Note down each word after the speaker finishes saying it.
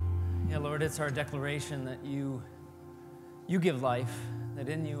Yeah, Lord, it's our declaration that you give life, that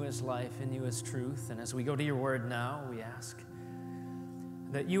in you is life, in you is truth. And as we go to your word now, we ask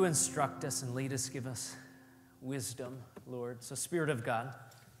that you instruct us and lead us, give us wisdom, Lord. So, Spirit of God,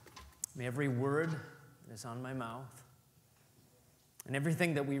 may every word that is on my mouth and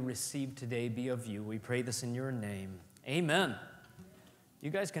everything that we receive today be of you. We pray this in your name. Amen. You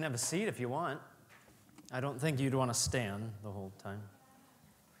guys can have a seat if you want. I don't think you'd want to stand the whole time.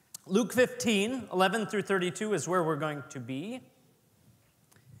 Luke 15, 11 through 32 is where we're going to be.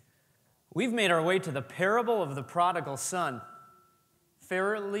 We've made our way to the parable of the prodigal son.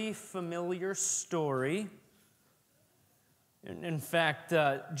 Fairly familiar story. In fact,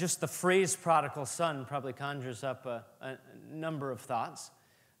 just the phrase prodigal son probably conjures up a number of thoughts.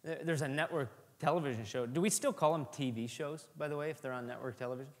 There's a network television show. Do we still call them TV shows, by the way, if they're on network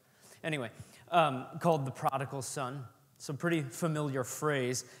television? Anyway, called The Prodigal Son. It's a pretty familiar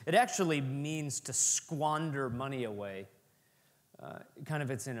phrase. It actually means to squander money away. Kind of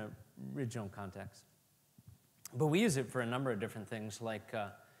it's in an original context. But we use it for a number of different things, like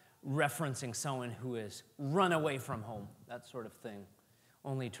referencing someone who has run away from home, that sort of thing,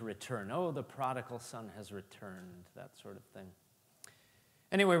 only to return. Oh, the prodigal son has returned, that sort of thing.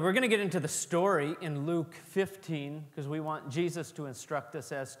 Anyway, we're going to get into the story in Luke 15 because we want Jesus to instruct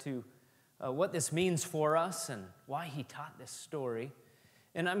us as to what this means for us and why he taught this story.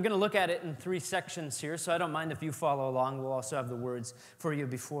 And I'm going to look at it in 3 sections here, so I don't mind if you follow along. We'll also have the words for you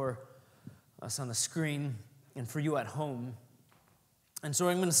before us on the screen and for you at home. And so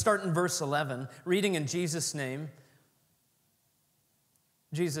I'm going to start in verse 11, reading in Jesus' name.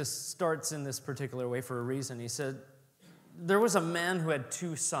 Jesus starts in this particular way for a reason. He said, there was a man who had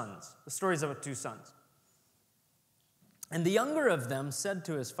 2 sons. The story's about 2 sons. And the younger of them said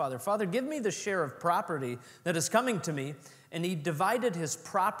to his father, "Father, give me the share of property that is coming to me." And he divided his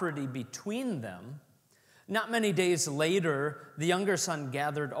property between them. Not many days later, the younger son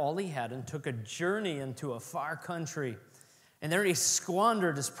gathered all he had and took a journey into a far country. And there he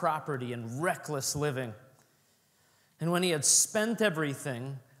squandered his property in reckless living. And when he had spent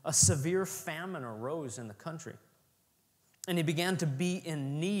everything, a severe famine arose in the country. And he began to be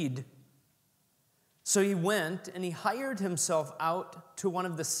in need. So he went and he hired himself out to one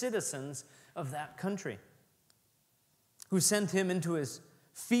of the citizens of that country, who sent him into his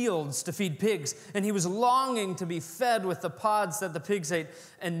fields to feed pigs. And he was longing to be fed with the pods that the pigs ate,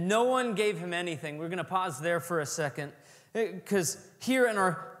 and no one gave him anything. We're going to pause there for a second, because here in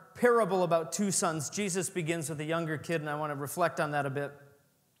our parable about 2 sons, Jesus begins with a younger kid, and I want to reflect on that a bit.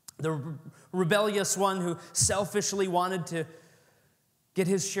 The rebellious one who selfishly wanted to get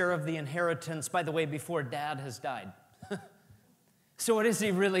his share of the inheritance, by the way, before dad has died. So what is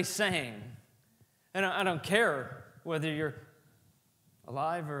he really saying? And I don't care whether you're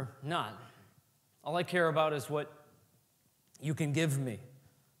alive or not. All I care about is what you can give me,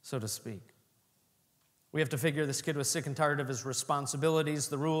 so to speak. We have to figure this kid was sick and tired of his responsibilities,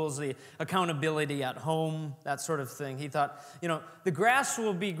 the rules, the accountability at home, that sort of thing. He thought, the grass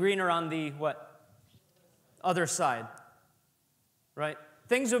will be greener on the, what? Other side, right?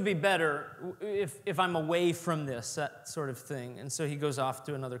 Things would be better if I'm away from this, that sort of thing. And so he goes off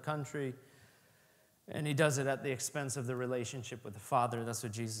to another country, and he does it at the expense of the relationship with the Father. That's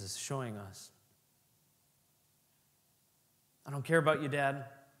what Jesus is showing us. I don't care about you, Dad.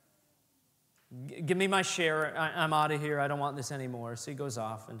 Give me my share. I'm out of here. I don't want this anymore. So he goes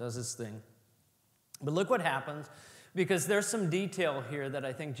off and does his thing. But look what happens, because there's some detail here that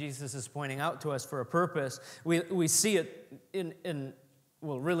I think Jesus is pointing out to us for a purpose. We see it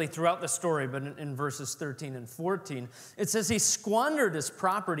really throughout the story, but in verses 13 and 14. It says he squandered his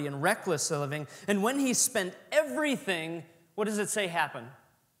property in reckless living, and when he spent everything, what does it say happened?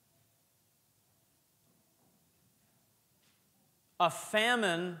 A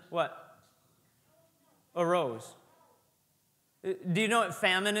famine, what? Arose. Do you know what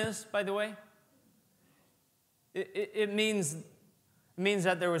famine is, by the way? It means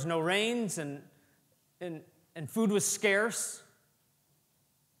that there was no rains and food was scarce,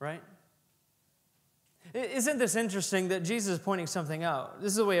 right? Isn't this interesting that Jesus is pointing something out?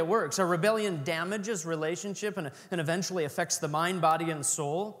 This is the way it works. Our rebellion damages relationship and eventually affects the mind, body, and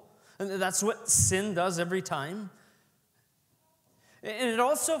soul. And that's what sin does every time. And it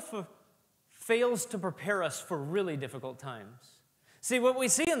also fails to prepare us for really difficult times. See, what we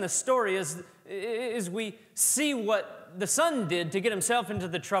see in the story is we see what the son did to get himself into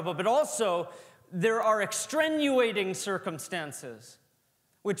the trouble, but also there are extenuating circumstances,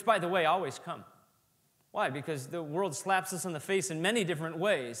 which, by the way, always come. Why? Because the world slaps us in the face in many different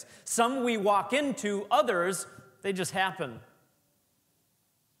ways. Some we walk into, others, they just happen.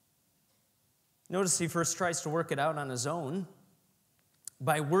 Notice he first tries to work it out on his own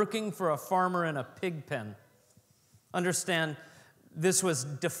by working for a farmer in a pig pen. Understand, this was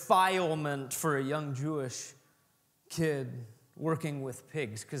defilement for a young Jewish kid working with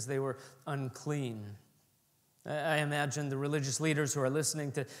pigs because they were unclean. I imagine the religious leaders who are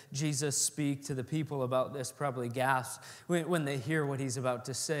listening to Jesus speak to the people about this probably gasp when they hear what he's about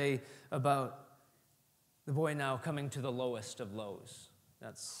to say about the boy now coming to the lowest of lows.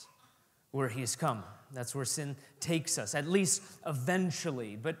 That's where he's come. That's where sin takes us, at least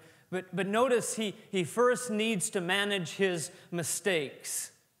eventually. But notice he first needs to manage his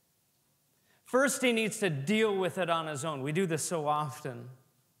mistakes. First, he needs to deal with it on his own. We do this so often.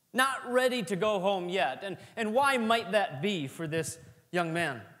 Not ready to go home yet. And why might that be for this young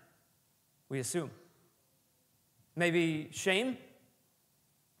man? We assume. Maybe shame?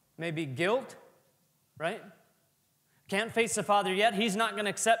 Maybe guilt? Right? Can't face the Father yet. He's not going to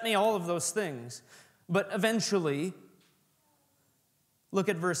accept me. All of those things. But eventually, look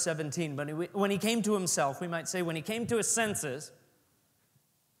at verse 17. But when he came to himself, we might say, when he came to his senses,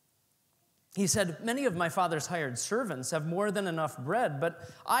 he said, many of my father's hired servants have more than enough bread, but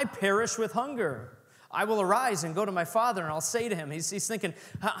I perish with hunger. I will arise and go to my father, and I'll say to him, he's thinking,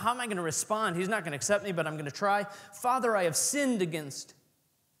 how am I going to respond? He's not going to accept me, but I'm going to try. Father, I have sinned against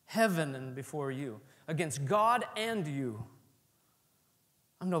heaven and before you, against God and you.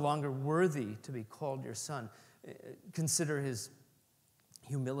 I'm no longer worthy to be called your son. Consider his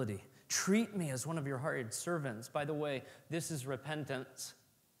humility. Treat me as one of your hired servants. By the way, this is repentance.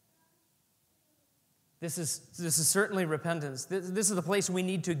 This is certainly repentance. This is the place we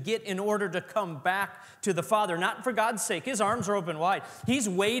need to get in order to come back to the Father, not for God's sake. His arms are open wide. He's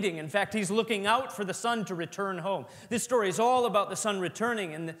waiting. In fact, he's looking out for the Son to return home. This story is all about the Son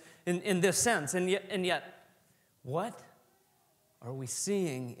returning in this sense. And yet, what are we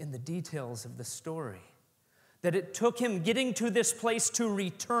seeing in the details of the story? That it took him getting to this place to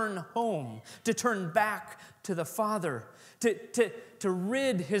return home, to turn back to the Father, to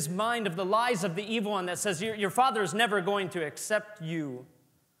rid his mind of the lies of the evil one that says, your Father is never going to accept you.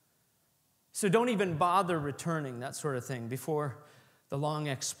 So don't even bother returning, that sort of thing. Before the long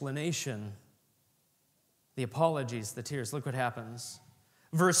explanation, the apologies, the tears, look what happens.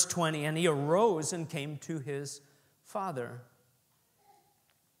 Verse 20, and he arose and came to his father.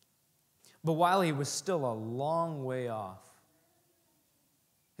 But while he was still a long way off,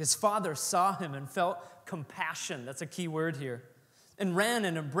 his father saw him and felt compassion. That's a key word here. And ran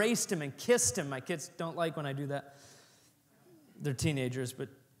and embraced him and kissed him. My kids don't like when I do that. They're teenagers, but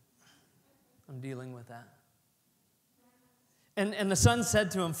I'm dealing with that. And the son said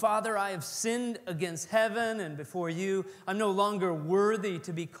to him, Father, I have sinned against heaven and before you. I'm no longer worthy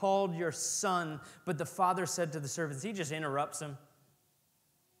to be called your son. But the father said to the servants, he just interrupts him.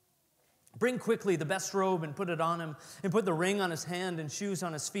 Bring quickly the best robe and put it on him, and put the ring on his hand and shoes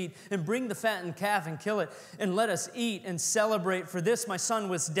on his feet, and bring the fattened calf and kill it, and let us eat and celebrate. For this my son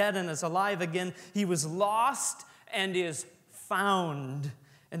was dead and is alive again. He was lost and is found.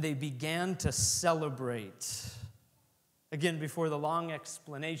 And they began to celebrate. Again, before the long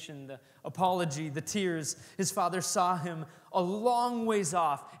explanation, the apology, the tears, his father saw him a long ways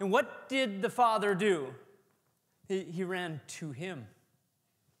off. And what did the father do? He ran to him.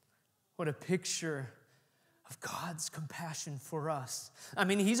 What a picture of God's compassion for us. I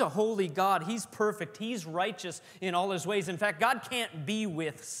mean, he's a holy God. He's perfect. He's righteous in all his ways. In fact, God can't be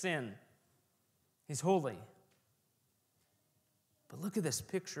with sin. He's holy. But look at this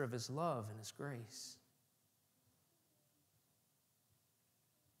picture of his love and his grace.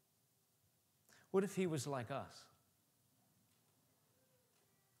 What if he was like us?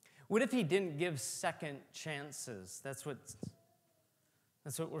 What if he didn't give second chances? That's what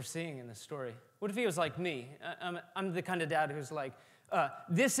we're seeing in this story. What if he was like me? I'm the kind of dad who's like,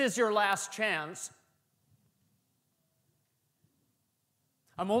 this is your last chance.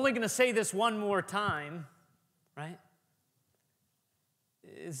 I'm only going to say this one more time, right?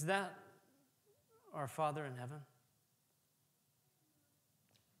 Is that our Father in heaven?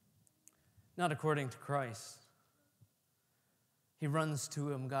 Not according to Christ. He runs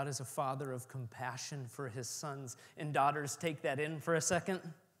to him. God is a father of compassion for his sons and daughters. Take that in for a second.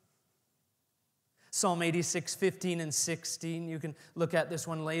 Psalm 86, 15 and 16. You can look at this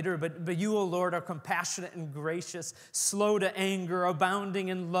one later. But you, O Lord, are compassionate and gracious, slow to anger, abounding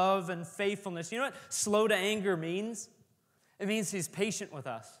in love and faithfulness. You know what slow to anger means? It means he's patient with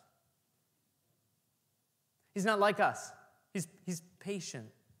us. He's not like us. He's patient.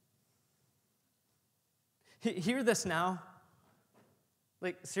 Hear this now.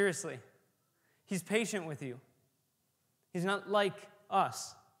 Like, seriously. He's patient with you. He's not like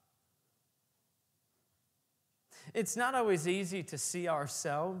us. It's not always easy to see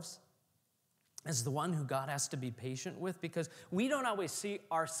ourselves as the one who God has to be patient with, because we don't always see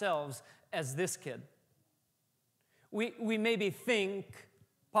ourselves as this kid. We maybe think,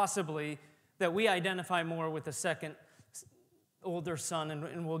 possibly, that we identify more with the second older son,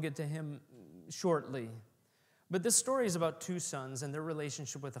 and we'll get to him shortly. But this story is about two sons and their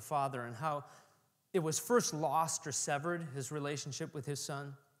relationship with the father, and how it was first lost or severed, his relationship with his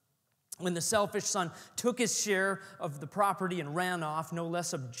son, when the selfish son took his share of the property and ran off, no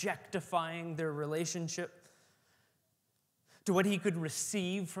less objectifying their relationship to what he could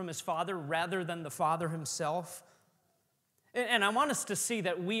receive from his father rather than the father himself. And I want us to see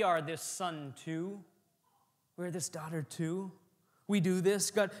that we are this son too. We're this daughter too. We do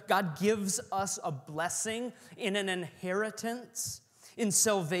this. God gives us a blessing in an inheritance, in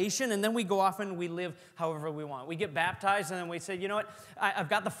salvation, and then we go off and we live however we want. We get baptized and then we say, you know what, I've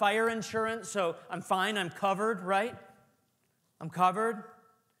got the fire insurance, so I'm fine, I'm covered, right? I'm covered.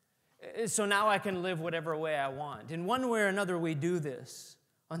 So now I can live whatever way I want. In one way or another, we do this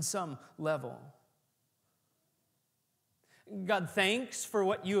on some level. God, thanks for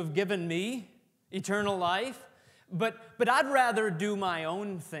what you have given me, eternal life, but I'd rather do my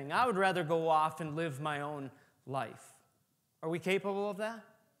own thing. I would rather go off and live my own life. Are we capable of that?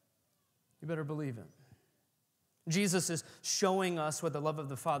 You better believe it. Jesus is showing us what the love of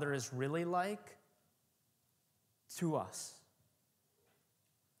the Father is really like to us.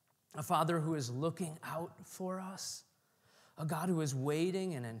 A Father who is looking out for us. A God who is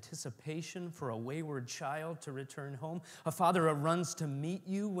waiting in anticipation for a wayward child to return home. A Father who runs to meet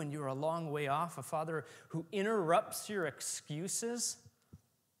you when you're a long way off. A Father who interrupts your excuses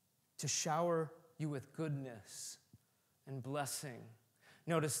to shower you with goodness and blessing.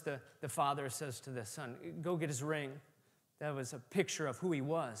 Notice the father says to the son, go get his ring. That was a picture of who he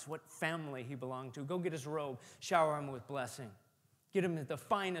was, what family he belonged to. Go get his robe, shower him with blessing. Get him the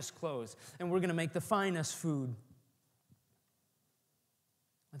finest clothes, and we're going to make the finest food.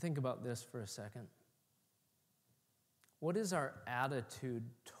 I think about this for a second. What is our attitude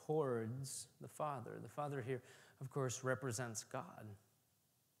towards the Father? The Father here, of course, represents God.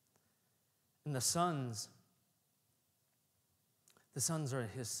 And the sons are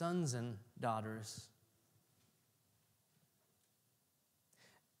his sons and daughters.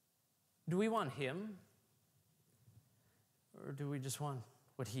 Do we want him? Or do we just want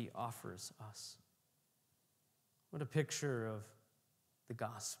what he offers us? What a picture of the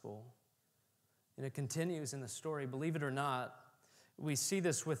gospel. And it continues in the story. Believe it or not, we see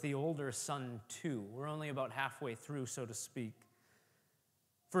this with the older son too. We're only about halfway through, so to speak.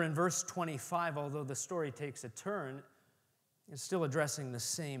 For in verse 25, although the story takes a turn, it's still addressing the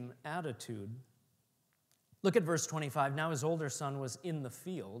same attitude. Look at verse 25. Now his older son was in the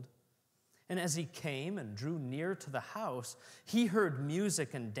field, and as he came and drew near to the house, he heard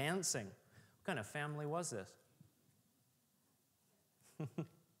music and dancing. What kind of family was this?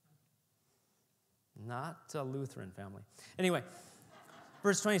 Not a Lutheran family. Anyway,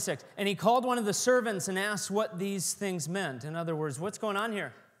 verse 26. And he called one of the servants and asked what these things meant. In other words, what's going on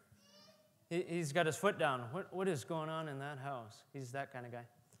here? He's got his foot down. What is going on in that house? He's that kind of guy.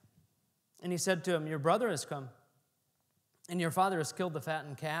 And he said to him, your brother has come, and your father has killed the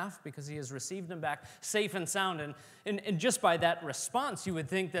fattened calf because he has received him back safe and sound. And just by that response, you would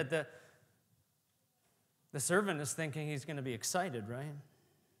think that the servant is thinking he's going to be excited, right?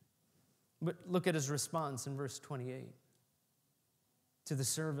 But look at his response in verse 28. To the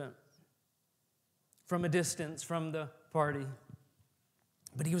servant, from a distance, from the party.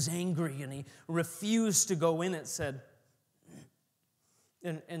 But he was angry and he refused to go in, it said.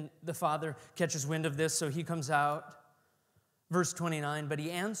 And the father catches wind of this, so he comes out. Verse 29, but he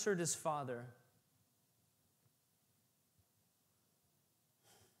answered his father,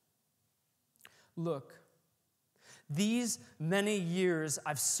 look, these many years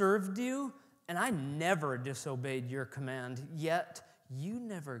I've served you, and I never disobeyed your command, yet you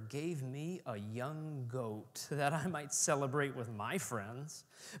never gave me a young goat that I might celebrate with my friends.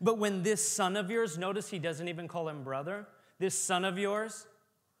 But when this son of yours, notice he doesn't even call him brother, this son of yours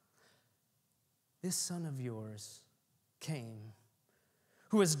came,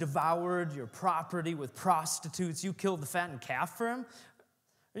 who has devoured your property with prostitutes, you killed the fattened calf for him?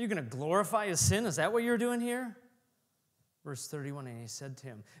 Are you going to glorify his sin? Is that what you're doing here? Verse 31, and he said to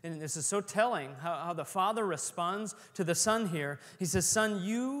him, and this is so telling how the father responds to the son here. He says, son,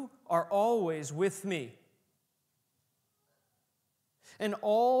 you are always with me, and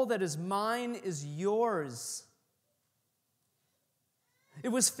all that is mine is yours. It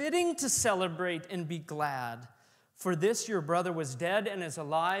was fitting to celebrate and be glad, for this your brother was dead and is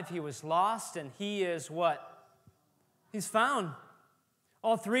alive. He was lost, and he is what? He's found.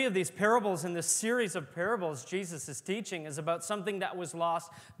 All three of these parables in this series of parables Jesus is teaching is about something that was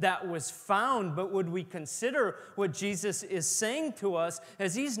lost, that was found. But would we consider what Jesus is saying to us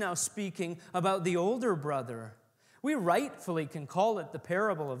as he's now speaking about the older brother? We rightfully can call it the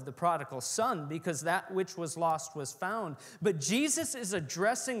parable of the prodigal son because that which was lost was found. But Jesus is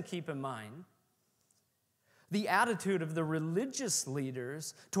addressing, keep in mind, the attitude of the religious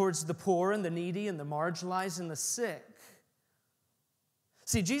leaders towards the poor and the needy and the marginalized and the sick.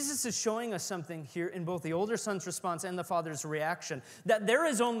 See, Jesus is showing us something here in both the older son's response and the father's reaction, that there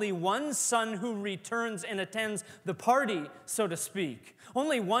is only one son who returns and attends the party, so to speak.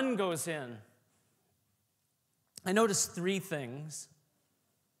 Only one goes in. I noticed three things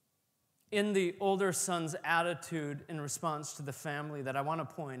in the older son's attitude in response to the family that I want to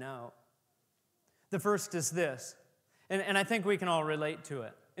point out. The first is this, and I think we can all relate to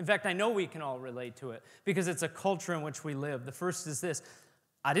it. In fact, I know we can all relate to it because it's a culture in which we live. The first is this: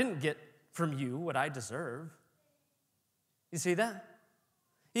 I didn't get from you what I deserve. You see that?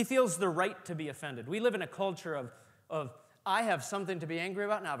 He feels the right to be offended. We live in a culture of I have something to be angry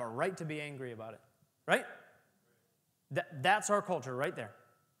about and I have a right to be angry about it. Right? That's our culture right there.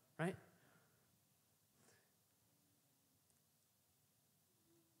 Right?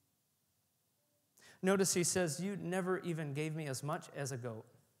 Notice he says, you never even gave me as much as a goat.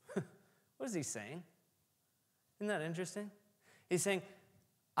 What is he saying? Isn't that interesting? He's saying,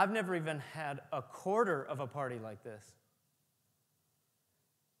 I've never even had a quarter of a party like this.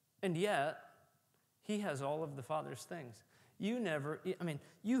 And yet, he has all of the Father's things. You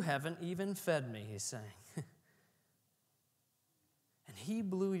haven't even fed me, he's saying. And he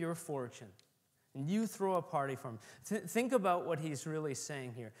blew your fortune. And you throw a party for him. Think about what he's really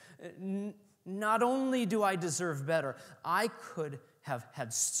saying here. Not only do I deserve better, I could have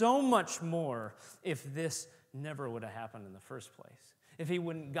had so much more if this never would have happened in the first place. If he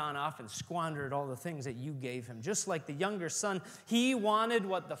wouldn't gone off and squandered all the things that you gave him. Just like the younger son, he wanted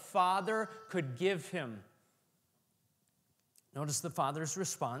what the father could give him. Notice the father's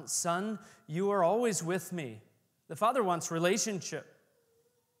response: son, you are always with me. The father wants relationship.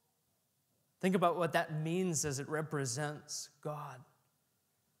 Think about what that means as it represents God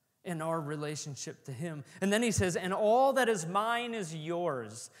and our relationship to him. And then he says, and all that is mine is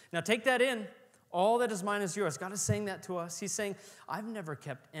yours. Now take that in. All that is mine is yours. God is saying that to us. He's saying, I've never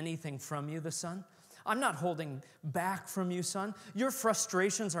kept anything from you, the son. I'm not holding back from you, son. Your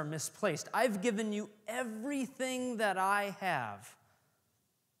frustrations are misplaced. I've given you everything that I have.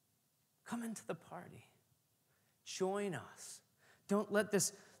 Come into the party. Join us. Don't let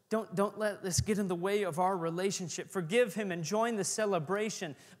this get in the way of our relationship. Forgive him and join the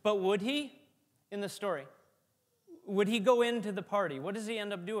celebration. But would he, in the story, would he go into the party? What does he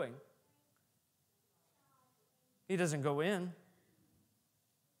end up doing? He doesn't go in.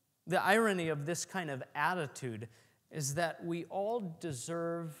 The irony of this kind of attitude is that we all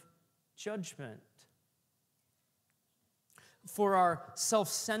deserve judgment for our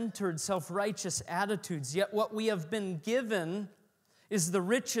self-centered, self-righteous attitudes. Yet what we have been given is the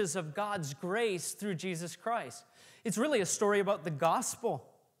riches of God's grace through Jesus Christ. It's really a story about the gospel.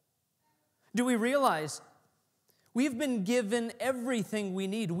 Do we realize we've been given everything we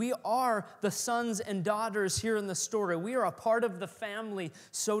need? We are the sons and daughters here in the story. We are a part of the family,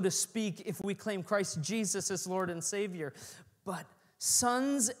 so to speak, if we claim Christ Jesus as Lord and Savior. But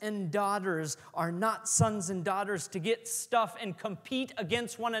sons and daughters are not sons and daughters to get stuff and compete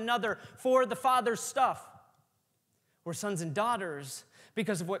against one another for the Father's stuff. We're sons and daughters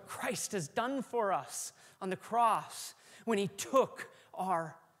because of what Christ has done for us on the cross when he took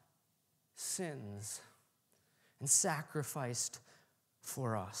our sins and sacrificed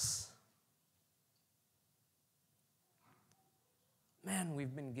for us. Man,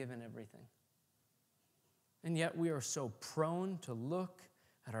 we've been given everything. And yet we are so prone to look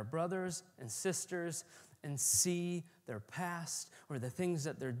at our brothers and sisters and see their past or the things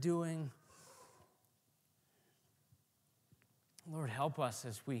that they're doing. Lord, help us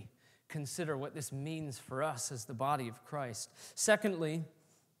as we consider what this means for us as the body of Christ. Secondly,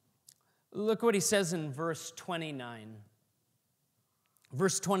 look what he says in verse 29.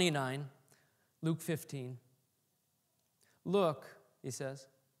 Verse 29, Luke 15. Look, he says,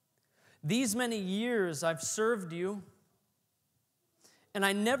 these many years I've served you, and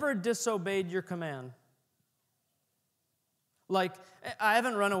I never disobeyed your command. Like, I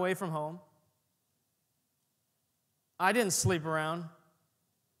haven't run away from home. I didn't sleep around.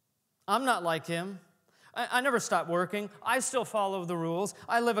 I'm not like him. I never stopped working. I still follow the rules.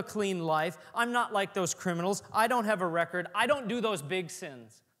 I live a clean life. I'm not like those criminals. I don't have a record. I don't do those big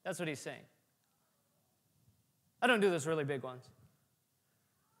sins. That's what he's saying. I don't do those really big ones.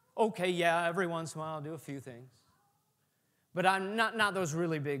 Okay, yeah, every once in a while I'll do a few things. But I'm not those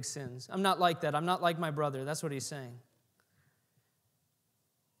really big sins. I'm not like that. I'm not like my brother. That's what he's saying.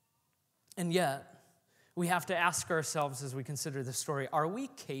 And yet, we have to ask ourselves as we consider this story, are we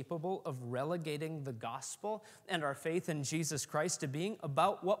capable of relegating the gospel and our faith in Jesus Christ to being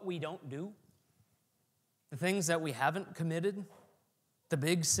about what we don't do? The things that we haven't committed? The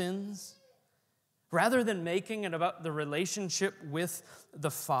big sins? Rather than making it about the relationship with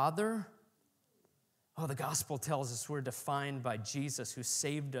the Father? Oh, the gospel tells us we're defined by Jesus who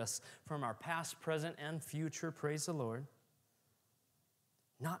saved us from our past, present, and future. Praise the Lord.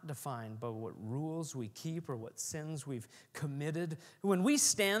 Not defined by what rules we keep or what sins we've committed. When we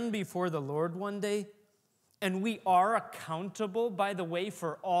stand before the Lord one day, and we are accountable, by the way,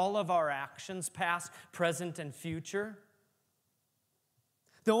 for all of our actions, past, present, and future,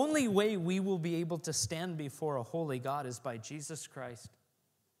 the only way we will be able to stand before a holy God is by Jesus Christ,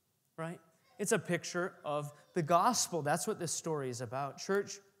 right? It's a picture of the gospel. That's what this story is about.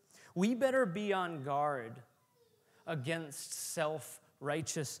 Church, we better be on guard against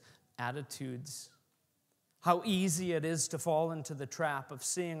self-righteous attitudes. How easy it is to fall into the trap of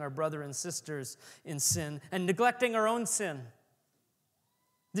seeing our brother and sisters in sin and neglecting our own sin.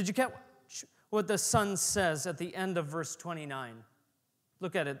 Did you catch what the Son says at the end of verse 29?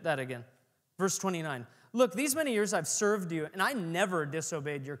 Look at that again. Verse 29. Look, these many years I've served you, and I never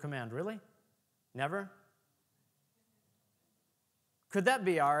disobeyed your command. Really? Never? Could that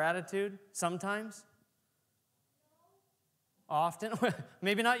be our attitude sometimes? Often?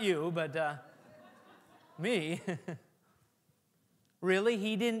 Maybe not you, but me. Really?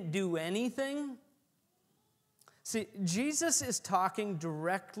 He didn't do anything? See, Jesus is talking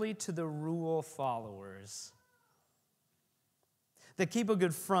directly to the rule followers that keep a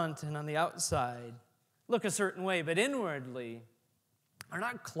good front and on the outside look a certain way, but inwardly are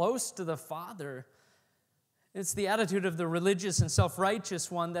not close to the Father. It's the attitude of the religious and self-righteous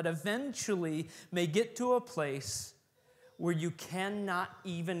one that eventually may get to a place where you cannot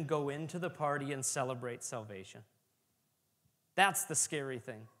even go into the party and celebrate salvation. That's the scary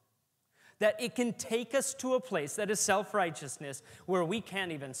thing. That it can take us to a place that is self-righteousness where we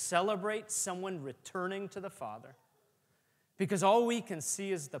can't even celebrate someone returning to the Father. Because all we can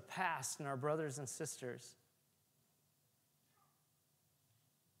see is the past in our brothers and sisters.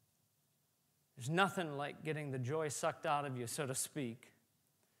 There's nothing like getting the joy sucked out of you, so to speak,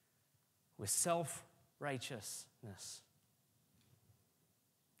 with self-righteousness.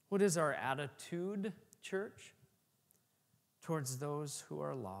 What is our attitude, church, towards those who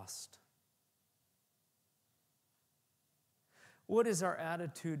are lost? What is our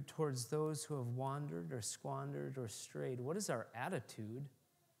attitude towards those who have wandered or squandered or strayed? What is our attitude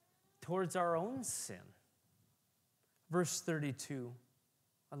towards our own sin? Verse 32.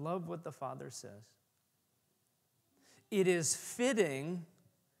 I love what the Father says. It is fitting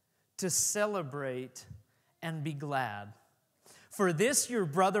to celebrate and be glad. For this your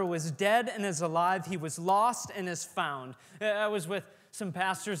brother was dead and is alive. He was lost and is found. I was with some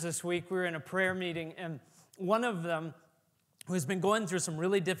pastors this week. We were in a prayer meeting, and one of them, who's been going through some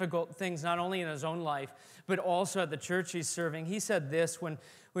really difficult things, not only in his own life, but also at the church he's serving. He said this when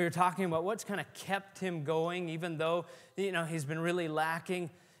we were talking about what's kind of kept him going, even though, he's been really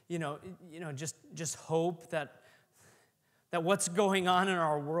lacking, just hope that what's going on in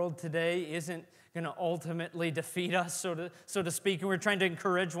our world today isn't going to ultimately defeat us, so to speak, and we're trying to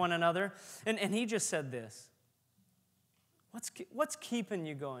encourage one another. And he just said this, what's keeping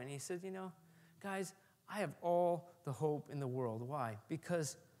you going? He said, guys, I have all the hope in the world. Why?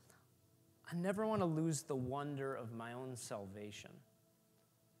 Because I never want to lose the wonder of my own salvation.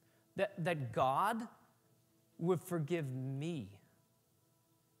 That God would forgive me.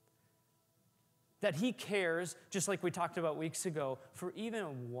 That He cares, just like we talked about weeks ago, for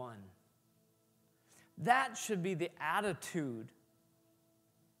even one. That should be the attitude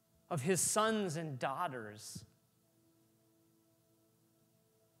of His sons and daughters.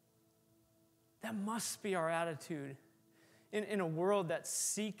 That must be our attitude in a world that's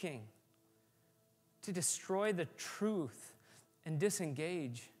seeking to destroy the truth and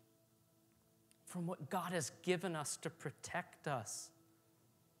disengage from what God has given us to protect us.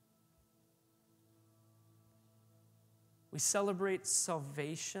 We celebrate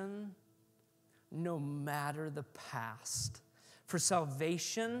salvation no matter the past. For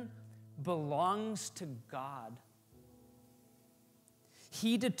salvation belongs to God.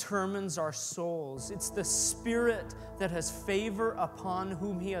 He determines our souls. It's the Spirit that has favor upon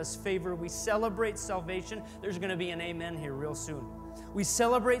whom He has favor. We celebrate salvation. There's going to be an amen here real soon. We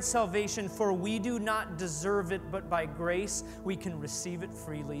celebrate salvation, for we do not deserve it, but by grace we can receive it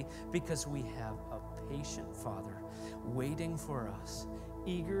freely because we have a patient Father waiting for us,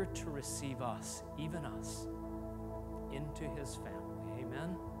 eager to receive us, even us, into his family.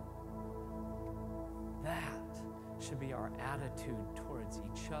 Amen? That should be our attitude towards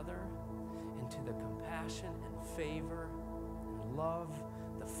each other and to the compassion and favor and love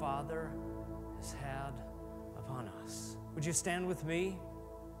the Father has had upon us. Would you stand with me?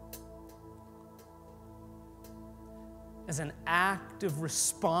 As an act of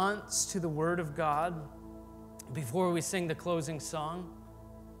response to the Word of God, before we sing the closing song,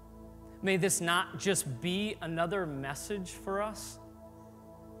 may this not just be another message for us,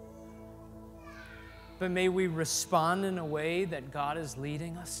 but may we respond in a way that God is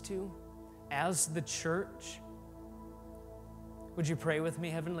leading us to as the church. Would you pray with me,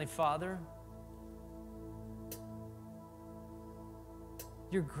 Heavenly Father?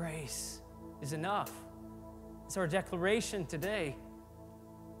 Your grace is enough. It's our declaration today.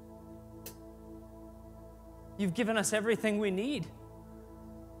 You've given us everything we need.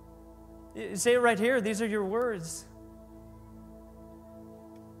 Say it right here. These are your words.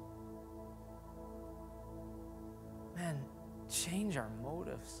 Man, change our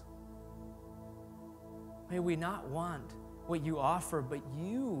motives. May we not want what you offer, but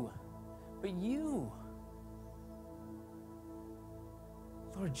you.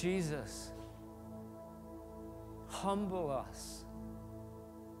 Lord Jesus, humble us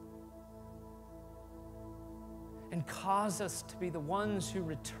and cause us to be the ones who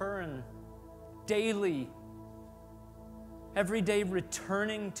return daily, every day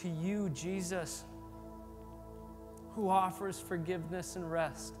returning to you, Jesus, who offers forgiveness and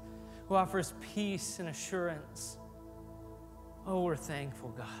rest, who offers peace and assurance. Oh, we're thankful,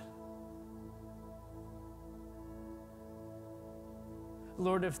 God.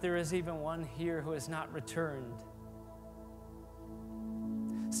 Lord, if there is even one here who has not returned,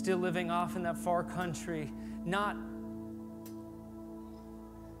 still living off in that far country, not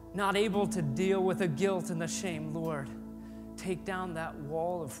able to deal with the guilt and the shame, Lord, take down that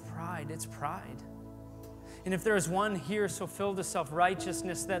wall of pride. It's pride. And if there is one here so filled with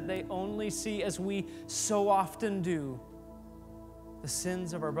self-righteousness that they only see, as we so often do, the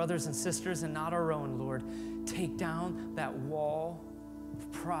sins of our brothers and sisters and not our own, Lord, take down that wall of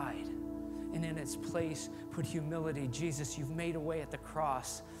pride, and in its place put humility. Jesus, you've made a way at the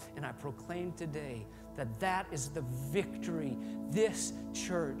cross, and I proclaim today that that is the victory this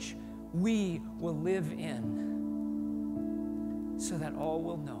church we will live in, so that all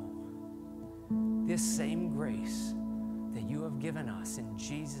will know this same grace that you have given us. In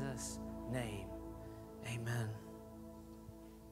Jesus' name, amen.